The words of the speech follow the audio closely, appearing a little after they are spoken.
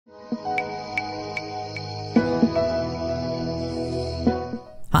Hi,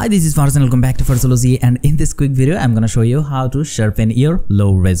 this is Farzan. Welcome back to Farzology, and in this quick video I'm gonna show you how to sharpen your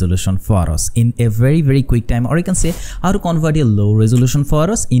low resolution photos in a very quick time, or you can say how to convert your low resolution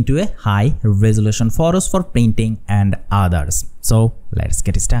photos into a high resolution photos for printing and others. So let's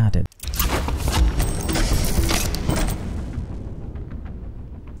get started.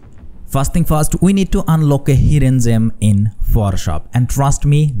 First thing first, we need to unlock a hidden gem in Photoshop, and trust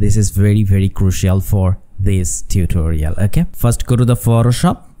me, this is very crucial for this tutorial. Okay, first go to the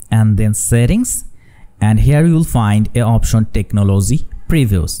Photoshop and then settings, and here you will find a option technology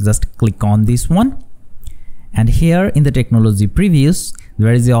previews. Just click on this one, and here in the technology previews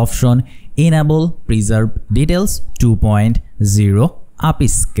there is the option enable preserve details 2.0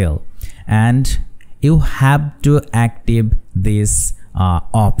 upscale, and you have to active this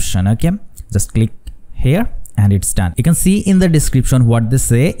option. Okay, just click here and it's done. You can see in the description what they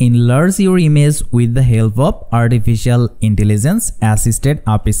say: enlarge your image with the help of artificial intelligence assisted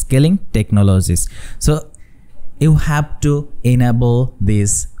upscaling technologies. So you have to enable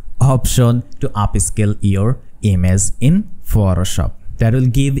this option to upscale your image in Photoshop. That will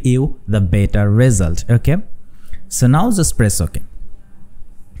give you the better result. Okay, so now just press OK.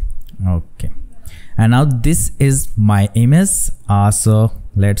 Okay, and now this is my image. So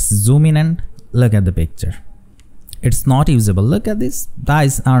let's zoom in and look at the picture. It's not usable. Look at this. The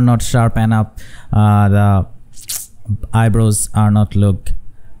eyes are not sharp enough. The eyebrows are not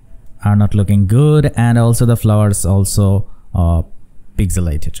looking good, and also the flowers also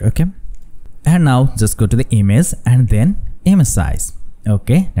pixelated. Okay, and now just go to the image and then image size.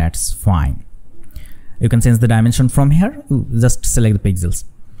 Okay, that's fine. You can change the dimension from here. Just select the pixels,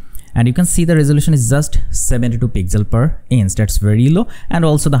 and you can see the resolution is just 72 pixel per inch. That's very low, and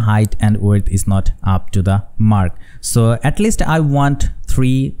also the height and width is not up to the mark. So at least I want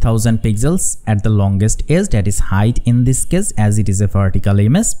 3000 pixels at the longest edge, that is height in this case, as it is a vertical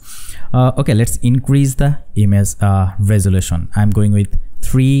image. Okay, let's increase the image resolution. I'm going with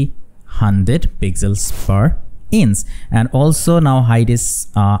 300 pixels per inch, and also now height is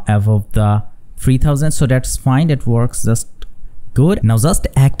above the 3000, so that's fine. That works just good. Now just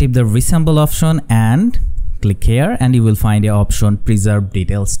active the resemble option and click here, and you will find the option preserve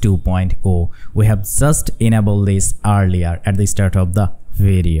details 2.0. We have just enabled this earlier at the start of the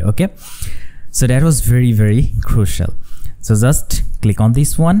video. Okay, so that was very crucial. So just click on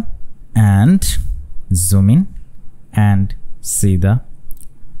this one and zoom in and see the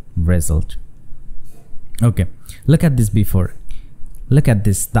result. Okay, look at this before. Look at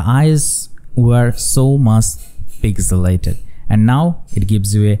this. The eyes were so much pixelated, and now it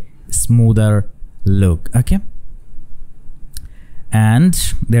gives you a smoother look. Okay, and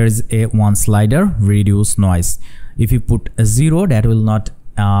there is a one slider, reduce noise. If you put a 0, that will not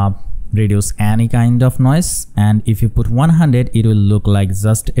reduce any kind of noise, and if you put 100, it will look like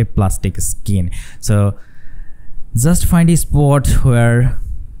just a plastic skin. So just find a spot where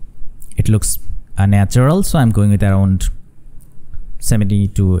it looks natural. So I'm going with around 70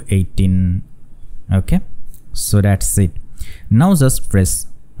 to 18. Okay, so that's it. Now just press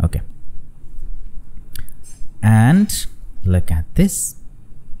OK, and look at this.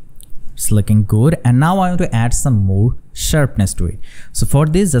 It's looking good, and now I want to add some more sharpness to it. So for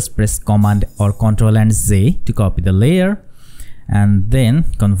this, just press Command or Control and Z to copy the layer, and then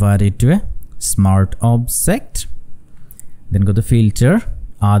convert it to a smart object. Then go to filter,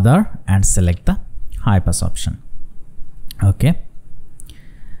 other, and select the high pass option. Okay,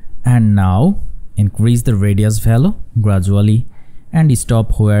 and now increase the radius value gradually and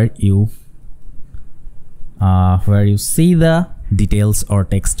stop where you see the details or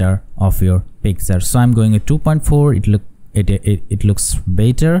texture of your picture. So I'm going with 2.4. It looks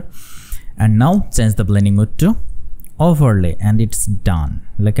better. And now change the blending mode to overlay, and it's done.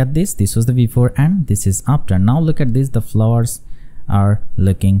 Look at this. This was the before and this is after. Now look at this. The flowers are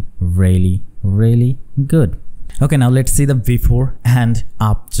looking really good. Okay, now let's see the before and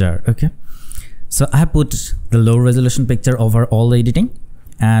after. Okay, so I put the low resolution picture over all the editing,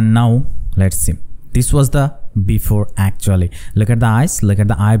 and now let's see. This was the before actually. Look at the eyes, look at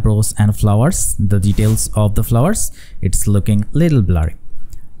the eyebrows and flowers, the details of the flowers. It's looking little blurry.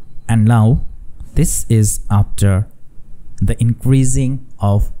 And now this is after the increasing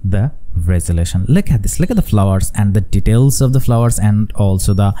of the resolution. Look at this, look at the flowers and the details of the flowers, and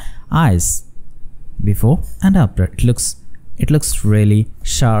also the eyes before and after. It looks really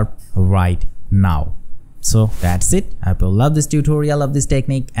sharp right now. So that's it. I hope you love this tutorial of this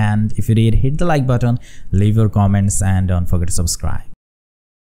technique, and if you did, hit the like button, leave your comments, and don't forget to subscribe.